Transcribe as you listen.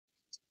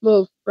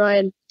Move,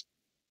 Ryan.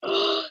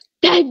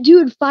 That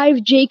dude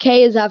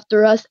 5JK is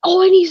after us.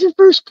 Oh, and he's in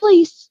first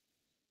place.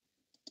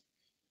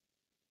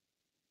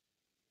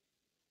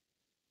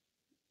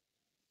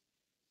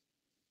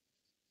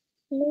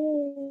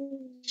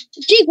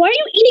 Jake, why are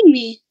you eating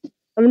me?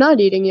 I'm not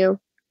eating you.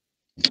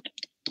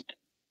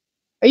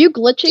 Are you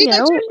glitching Jake,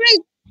 out?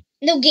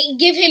 No,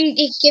 give him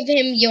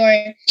your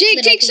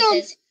Jake, take pieces.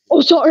 some.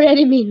 Oh, sorry, I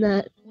didn't mean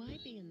that.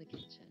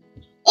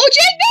 Oh,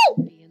 Jake,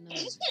 no!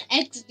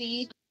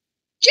 XD.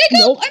 Jacob,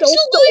 Nope, I'm nope,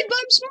 still alive, but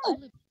I'm small.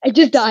 I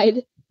just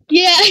died.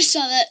 Yeah, I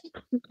saw that.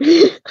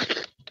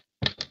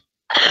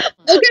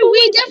 Okay,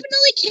 we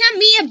definitely can't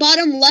meet at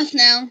bottom left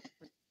now.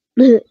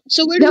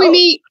 So where do we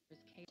meet?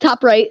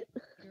 Top right.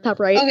 Top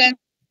right. Okay.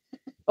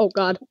 Oh,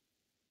 God.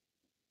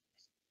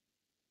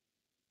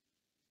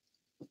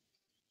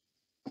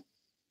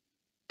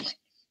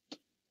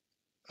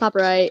 Top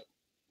right.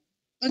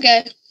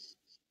 Okay.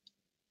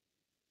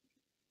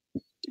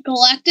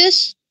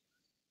 Galactus?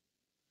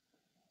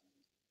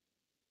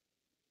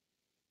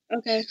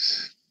 Okay.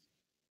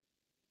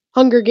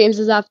 Hunger Games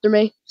is after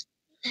me.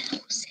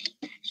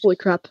 Holy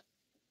crap.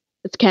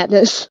 It's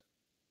Katniss.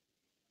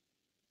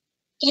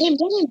 Get him.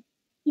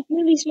 He's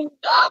really smart.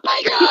 Oh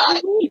my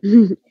god!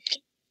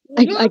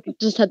 I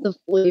just had to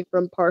flee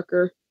from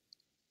Parker.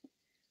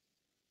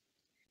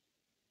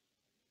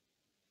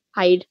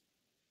 Hide.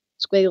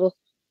 Squiggle.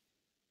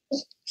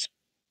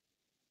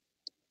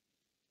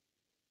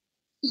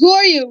 Who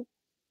are you?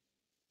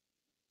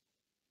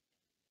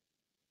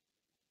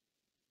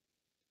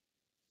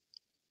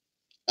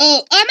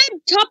 Oh, I'm at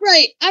top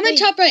right. I'm at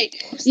top right.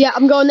 Yeah,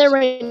 I'm going there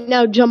right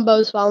now.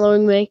 Jumbo's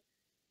following me.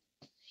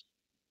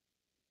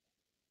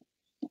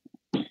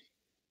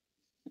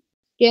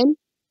 Again?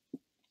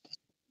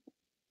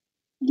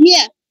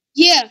 Yeah.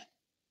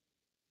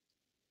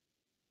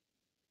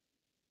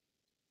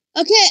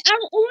 Okay, I'm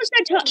almost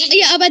at top.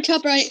 Yeah, I'm at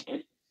top right.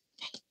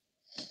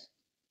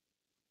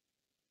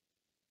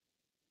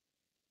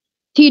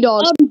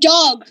 T-Dog.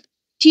 Dog.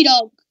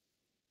 T-Dog.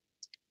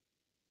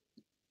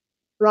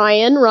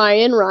 Ryan. Jake,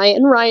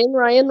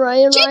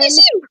 I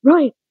see you.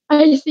 Ryan,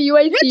 I see you,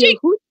 Jake,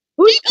 Who's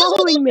Jake,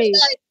 following me?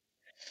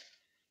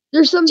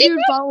 There's some Jake, dude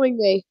following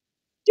me.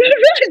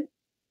 Run.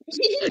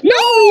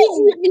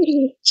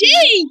 No!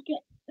 Jake!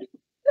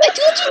 I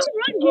told you to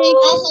run, Jake.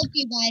 I'll help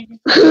you guys.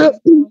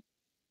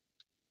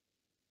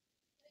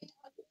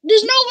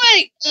 There's no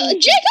way.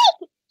 Jacob!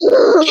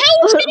 How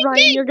is getting Ryan,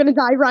 big? you're gonna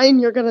die. Ryan,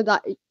 you're gonna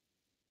die.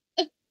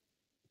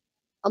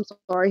 I'm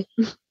sorry.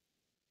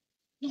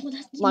 No,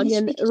 that's Log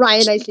in.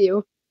 Ryan, I see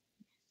you.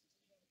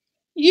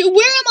 Where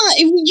am I?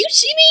 You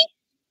see me?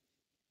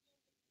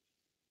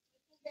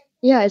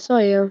 Yeah, I saw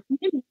you.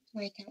 Oh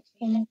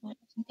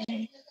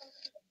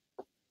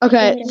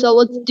Okay, so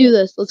let's do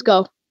this. Let's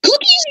go.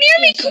 Cookie's near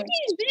me.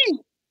 Cookie's big.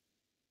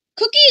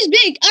 Cookie is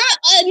big.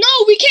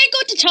 No, we can't go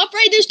to top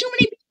right. There's too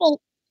many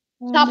people.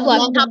 Top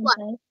left.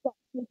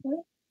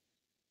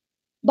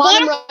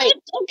 Bottom right.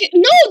 Left? Okay.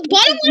 No,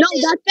 bottom left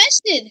is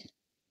infested.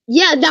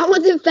 Yeah, that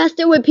one's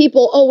infested with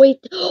people. Oh, wait.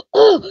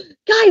 Oh,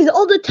 guys,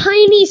 all the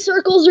tiny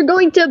circles are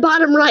going to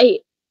bottom right.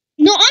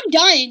 No, I'm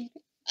dying.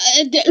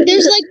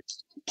 There's like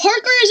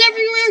Parker is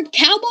everywhere.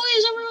 Cowboy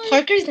is everywhere.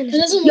 Parker's in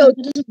it. Yo,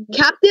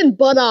 Captain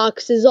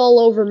Buttocks is all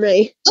over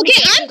me.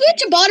 Okay, I'm good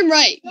to bottom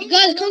right. You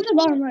guys come to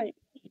bottom right.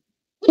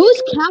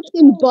 Who's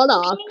Captain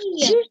Buttocks?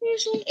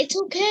 It's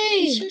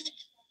okay.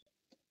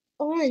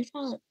 Orange,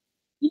 stop.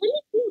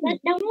 That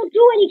won't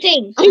do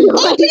anything. I know.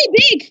 I'm pretty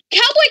big.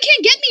 Cowboy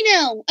can't get me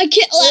now. I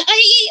can't.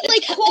 I eat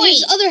like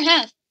his other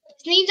half.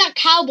 His name's not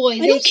Cowboy.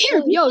 I don't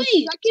care. Yo,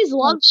 Shrek is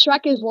love.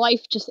 Shrek is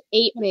life. Just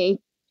ate me.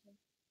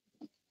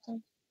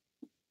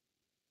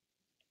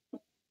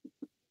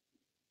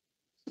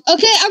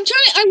 Okay,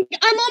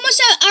 I'm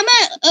almost at. I'm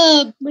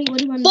at Wait, what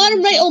do you want?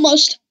 bottom right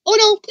almost. Oh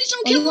no! Please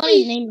don't kill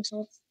me. Name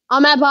yourself?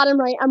 I'm at bottom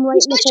right. I'm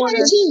right in the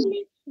corner.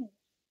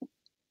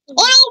 Oh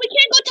no! We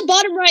can't go to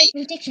bottom right. Can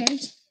we take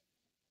turns?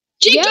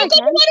 Jake, Yeah, don't go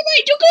to I can. bottom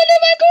right. Don't go to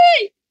bottom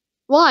right.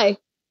 Why?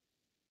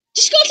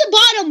 Just go to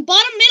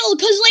bottom middle,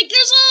 cause like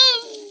there's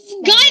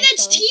a guy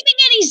that's teaming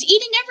and he's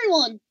eating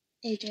everyone.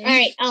 All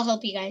right, I'll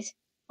help you guys.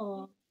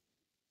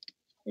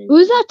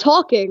 Who's that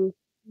talking?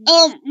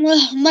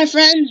 My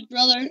friend's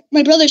brother.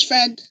 My brother's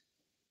friend.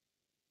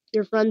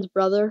 Your friend's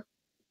brother?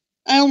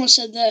 I almost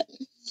said that.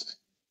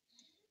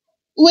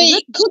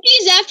 Wait,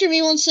 Cookie's after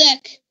me. 1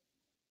 sec.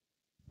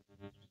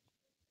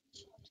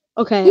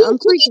 Okay, Ooh, I'm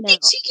Cookie freaking out.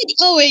 thinks he can.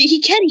 Oh wait, he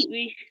can eat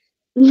me.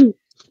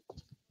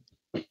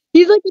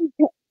 He's like in.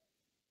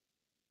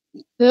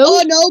 Who?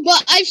 Oh no,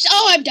 but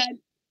I'm dead.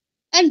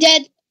 I'm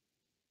dead.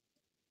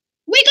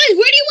 Wait, guys,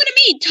 where do you want to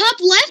meet? Top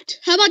left?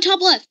 How about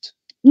top left?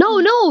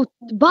 No,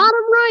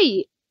 bottom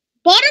right.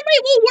 Bottom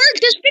right will work.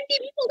 There's 50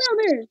 people down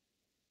there.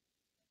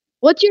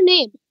 What's your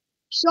name?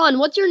 Sean,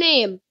 what's your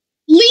name?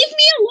 Leave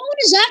me alone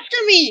is after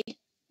me.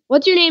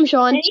 What's your name,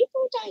 Sean? He's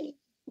so tiny.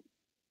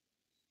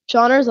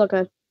 Shawners?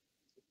 Okay.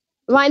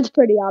 Mine's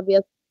pretty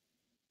obvious.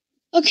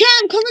 Okay,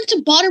 I'm coming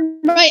to bottom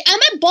right. I'm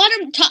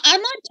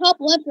on top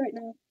left right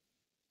now.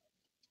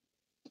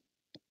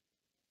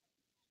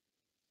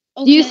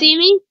 Okay. Do you see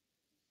me?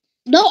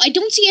 No, I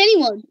don't see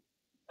anyone.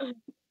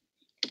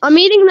 I'm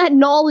eating that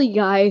Nolly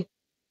guy.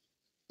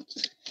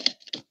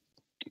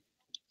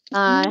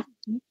 I'm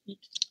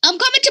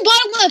coming to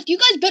bottom left. You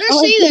guys better I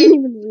stay didn't there.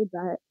 even read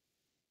that.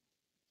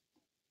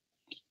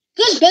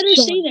 You guys better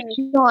stay there.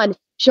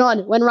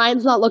 Sean, when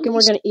Ryan's not looking,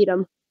 we're gonna eat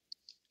him.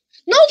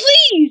 No,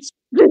 please.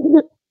 Jake,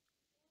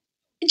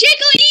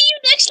 I'll eat you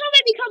next time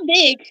I become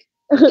big.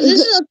 'Cause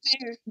this is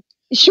unfair.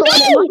 Sean,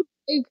 No!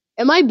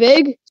 am I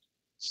big?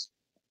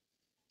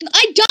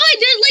 I died.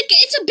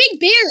 It's a big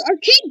bear.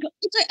 Arcade.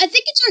 I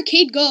think it's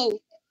Arcade Go.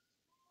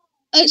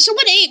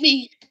 Someone ate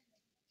me.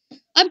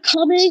 I'm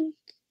coming.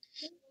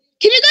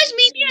 Can you guys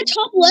meet me at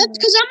top left?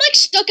 Cause I'm like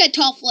stuck at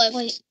top left.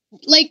 Wait.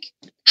 Like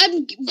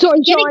I'm.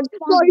 Sorry, getting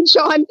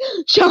Sean.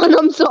 Sean,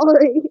 I'm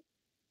sorry.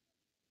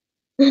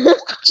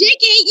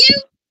 Jake ate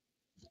you.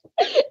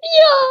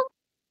 Yeah.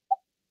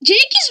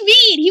 Jake is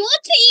mean. He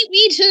wants to eat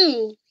me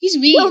too. He's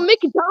mean. Yo,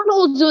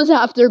 McDonald's was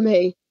after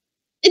me.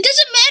 It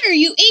doesn't matter.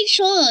 You ate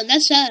Sean.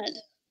 That's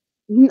sad.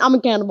 I'm a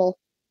cannibal.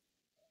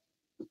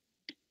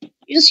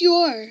 Yes, you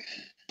are.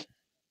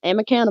 I'm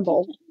a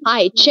cannibal.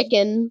 Hi,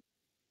 chicken.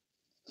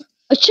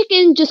 A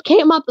chicken just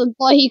came up and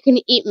thought he can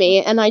eat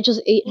me, and I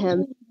just ate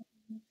him.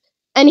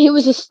 And he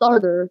was a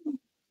starter.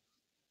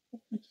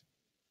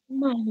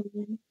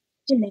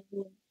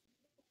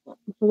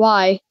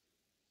 Why?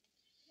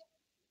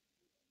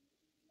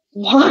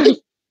 Why?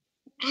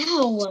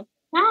 Ow.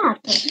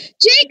 Stop.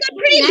 Jake, I'm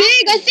pretty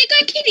big. I think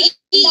I can eat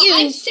you.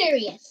 I'm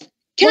serious.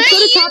 Can Let's I go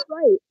to eat you? top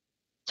right.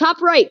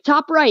 Top right.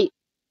 Top right.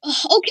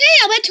 Okay,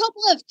 I'm at top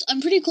left.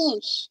 I'm pretty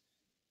close.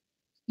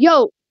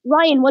 Yo,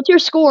 Ryan, what's your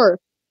score?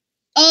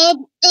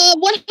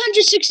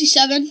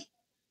 167.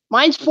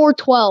 Mine's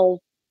 412.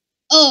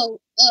 Oh.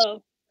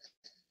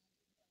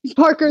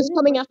 Parker's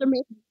coming after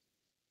me.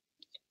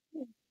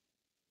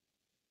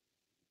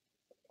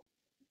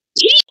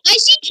 I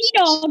see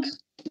T-Dog.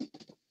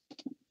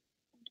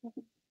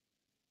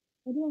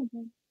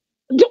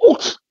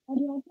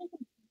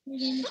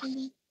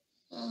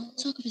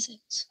 Soccer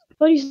physics. I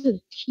thought you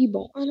said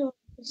T-ball.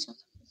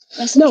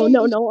 No,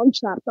 I'm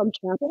trapped. I'm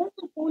trapped.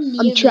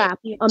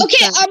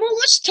 Okay, I'm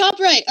almost top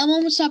right.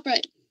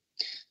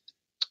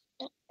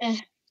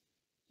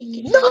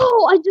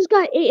 No, I just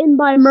got eaten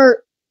by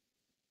Mert.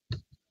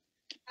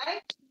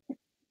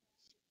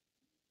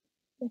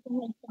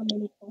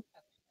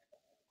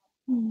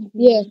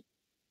 Yeah.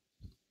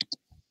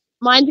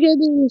 Mine's gonna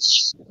be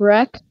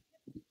Shrek.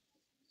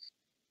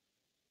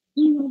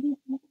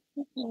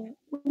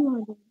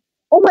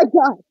 Oh my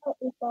god.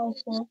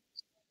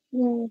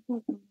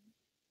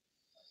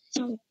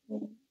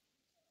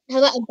 How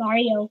about a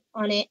Gario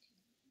on it?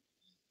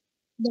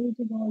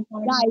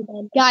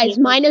 Guys,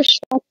 mine is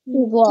Shrek's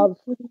love.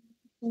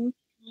 What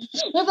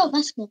about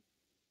basketball?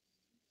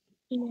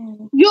 Yo,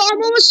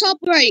 I'm almost top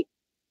right.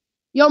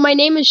 Yo, my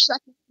name is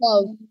Shrek's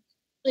love.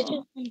 Which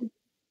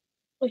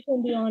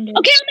one do you want to do?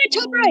 Okay, I'm at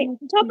top right.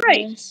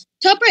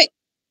 Top right.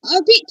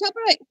 I'll beat top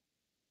right.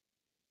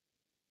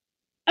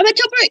 I'm at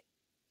top right.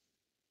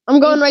 I'm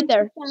going right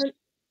there.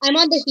 I'm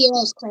on the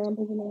Heroes clan,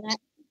 did you know that?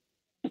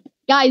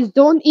 Guys,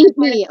 don't eat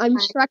me. I'm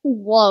Shrek's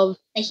love.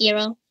 The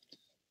hero.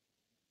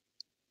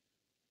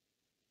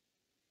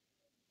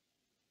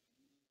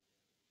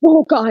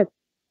 Oh god.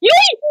 You're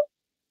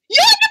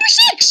number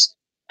 6.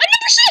 I'm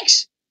number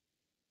 6.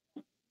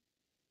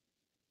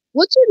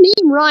 What's your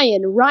name,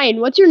 Ryan? Ryan,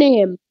 what's your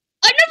name?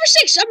 I'm number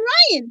 6. I'm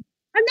Ryan.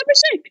 I'm number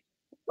 6.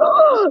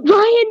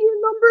 Ryan,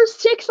 you're number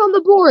 6 on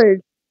the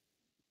board.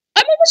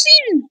 I'm almost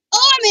eaten.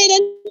 Oh, I made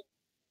it.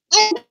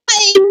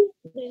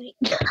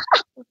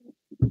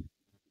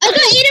 I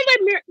got eaten by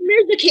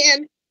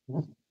Mirzakan.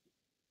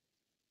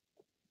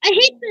 I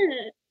hate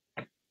that.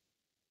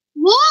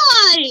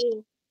 Why?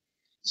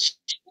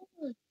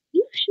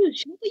 You should.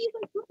 Show what you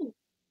guys do.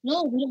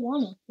 No, we don't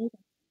want to.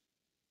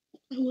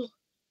 I will.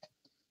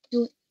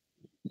 Do it.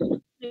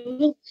 I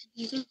will.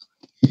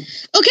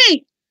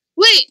 Okay.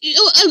 Wait.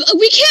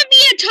 We can't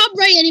be at top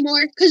right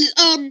anymore. Cause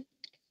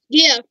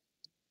yeah.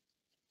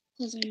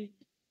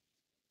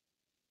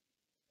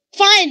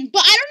 Fine,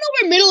 but I don't know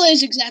where middle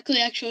is exactly.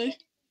 Actually.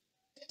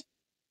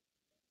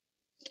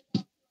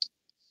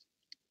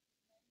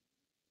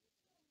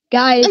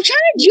 Guys, I'm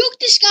trying to juke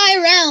this guy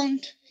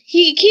around.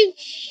 He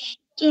keeps.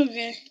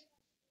 Okay.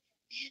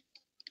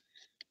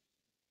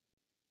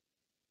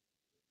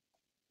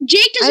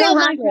 Jake doesn't have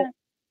Minecraft.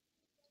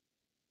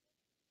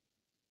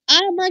 I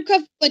have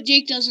Minecraft, but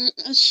Jake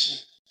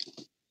doesn't.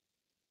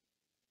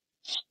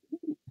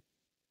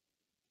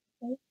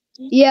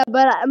 yeah,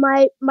 but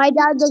my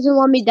dad doesn't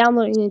want me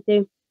downloading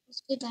anything.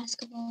 Let's play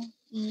basketball.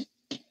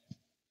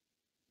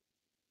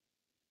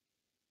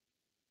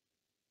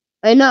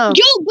 I know.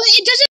 Yo, but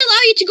it doesn't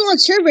allow you to go on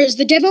servers.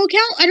 The demo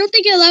account, I don't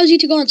think it allows you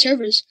to go on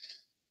servers.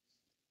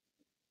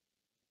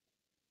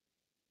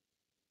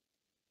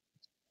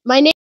 My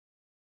name